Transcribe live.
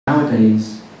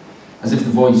nowadays, as if the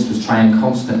voice was trying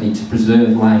constantly to preserve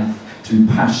life through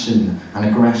passion and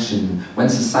aggression. When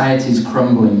society's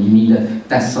crumbling, you need a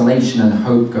desolation and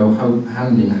hope go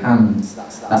hand in hand.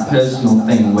 That personal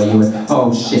thing where you're,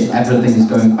 oh shit, everything's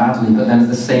going badly, but then at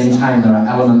the same time there are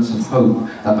elements of hope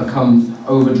that become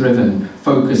overdriven,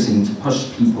 focusing to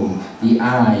push people, the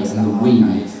I and the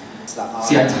we.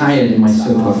 See, I tired in my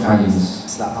circle of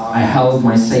friends. I held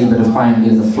my sabre defiantly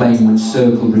at the flame which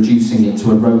circled, reducing it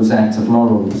to a rosette of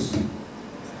laurels.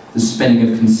 The spinning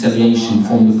of conciliation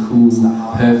formed a cool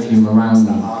perfume around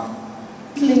me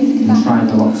and tried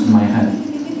the locks of my head.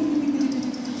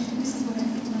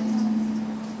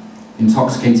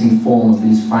 Intoxicating form of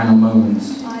these final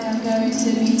moments. I am going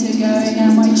to meet a going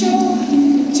and my jaw.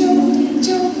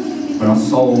 But our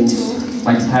souls,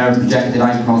 like a pair of projected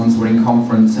icons, were in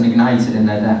conference and ignited in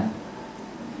their depth.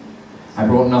 I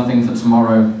brought nothing for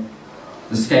tomorrow.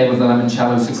 The scale of the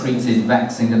limoncello secreted,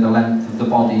 vexing at the length of the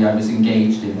body I was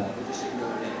engaged in. That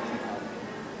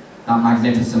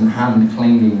magnificent hand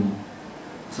clinging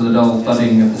to the dull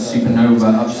thudding of the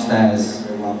supernova upstairs.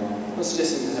 I'm not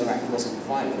suggesting that her act wasn't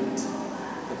violent,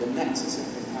 but the nexus of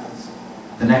comparison.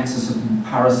 The nexus of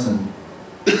comparison.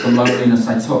 The loneliness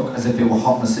I took as if it were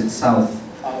hotness itself.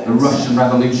 The Russian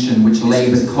Revolution which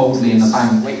laboured coldly in the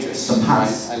bank. The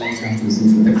past.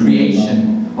 The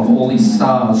creation of all these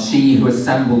stars. She who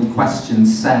assembled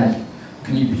questions said,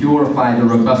 can you purify the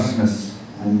robustness?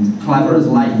 Clever as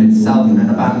life itself in an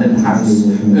abandoned house,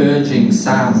 urging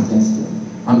sound.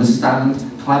 Understand?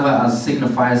 Clever as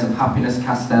signifiers of happiness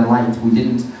cast their light. We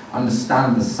didn't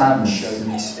understand the sadness.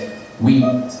 We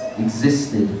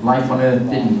existed. Life on Earth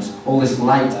didn't. All this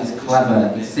light is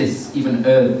clever, exists. Even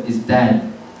Earth is dead.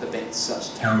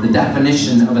 The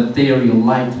definition of ethereal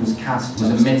light was cast, was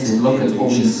omitted. Look at all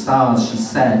these stars, she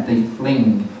said, they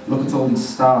fling. Look at all these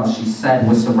stars, she said,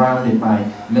 we're surrounded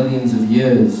by millions of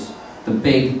years. The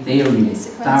big theory,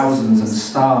 thousands of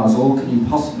stars, all can you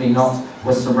possibly not,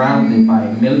 we're surrounded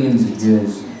by millions of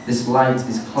years. This light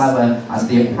is clever as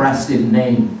the oppressive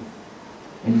name.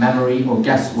 In memory or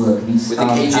guesswork, these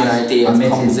stars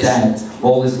emitted dead.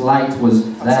 All this light was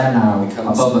there now,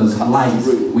 above us, light.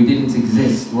 We didn't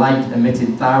exist. Light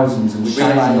emitted thousands and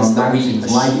shining on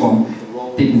mountains. Life on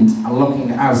didn't, and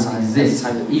looking out, exist.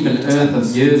 Even Earth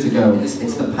of years ago, it's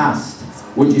the past.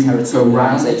 Would you go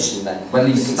round when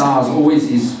these stars, always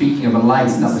is speaking of a light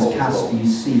that was cast, you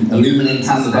see,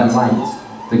 cast their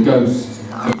light, the ghost,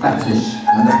 the fetish,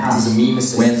 and the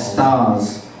past, where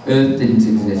stars, Earth didn't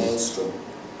exist.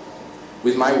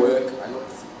 With my work, I look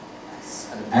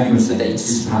and abuse the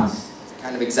data past.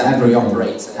 Kind of exemplary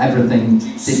operator. Everything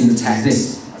didn't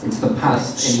exist. It's the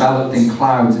past, enveloped in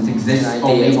clouds. It exists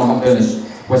only on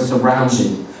Earth. We're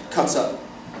surrounded. Cut up.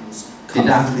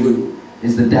 Didaphne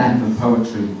is the death of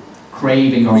poetry.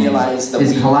 Craving on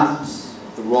his collapse.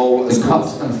 The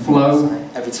cut and flow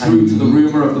through to the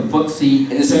rumour of the footsie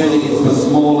turning into a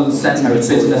small and sedentary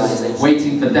business,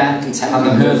 waiting for death, and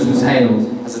the hearse was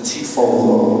hailed. As a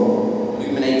twofold.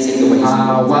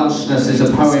 Welshness is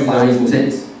a poem though, isn't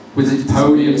it? With its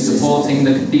podium supporting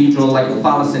the cathedral like a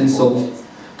phallus insult.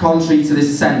 Contrary to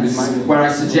this sense, where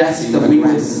I suggest that we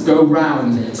would go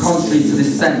round, contrary to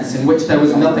this sense in which there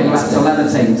was nothing left to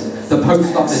levitate, the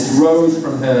post office rose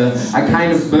from her, a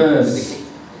kind of burst.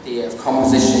 Of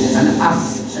composition, an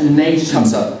assassination.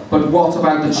 But what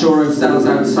about the churro cells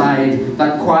outside?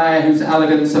 That choir whose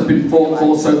elegance have been fought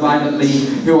for so violently,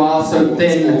 who are so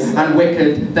thin and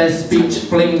wicked, their speech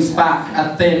flings back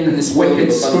a thin,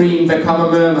 wicked scream become a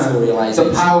murmur.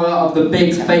 The power of the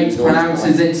big fate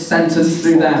pronounces its sentence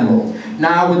through them.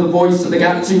 Now with the voice of the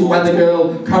Gap-Tooth weather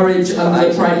girl, courage under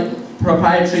the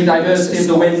proprietary diversity of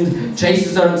the wind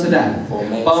chases her unto death.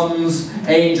 Bums,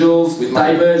 angels,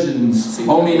 diversions,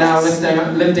 only now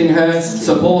lifting her,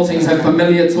 supporting her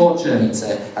familiar torture.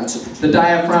 The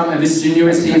diaphragm of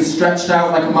ingenuity is stretched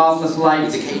out like a marvellous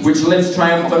light, which lives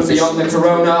triumphant beyond the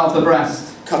corona of the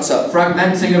breast.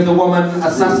 Fragmenting of the woman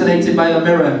assassinated by the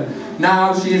mirror.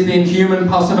 Now she is the inhuman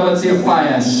possibility of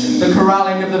fire. The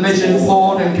corralling of the vision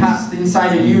poured and cast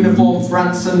inside a uniform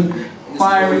Franson,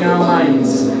 firing in our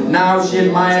minds. Now she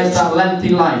admires that lengthy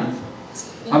life,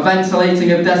 a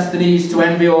ventilating of destinies to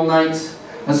envy all night,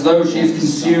 as though she is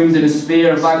consumed in a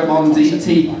sphere of vagabond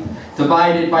teeth,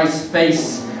 divided by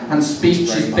space, and speech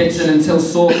is bitten until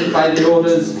sorted by the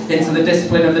orders into the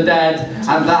discipline of the dead,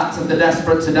 and that of the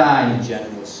desperate to die.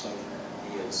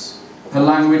 Her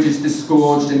language is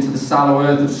disgorged into the sallow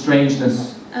earth of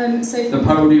strangeness. The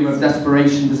podium of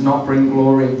desperation does not bring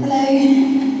glory. Hello,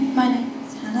 my name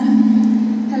is Hannah.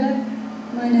 Hello,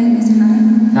 my name is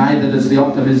Hannah. Neither does the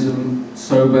optimism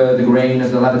sober the grain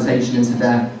of the levitation into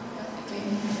death.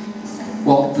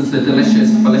 What does the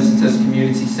delicious, felicitous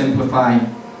community simplify?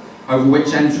 Over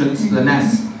which entrance to the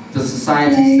nest does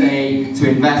society say to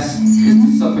invest is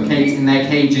to suffocate in their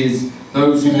cages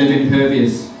those who live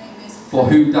impervious? For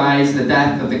who dies the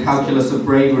death of the calculus of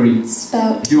bravery,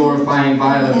 purifying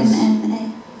violence?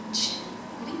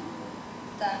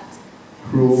 That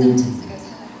Cruel. sentence that goes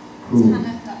hello. Cruel.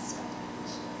 Hannah, that's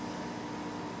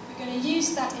we're going to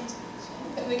use that intonation,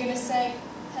 but we're going to say,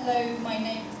 hello, my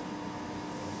name is...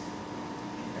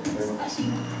 It's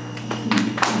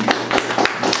actually...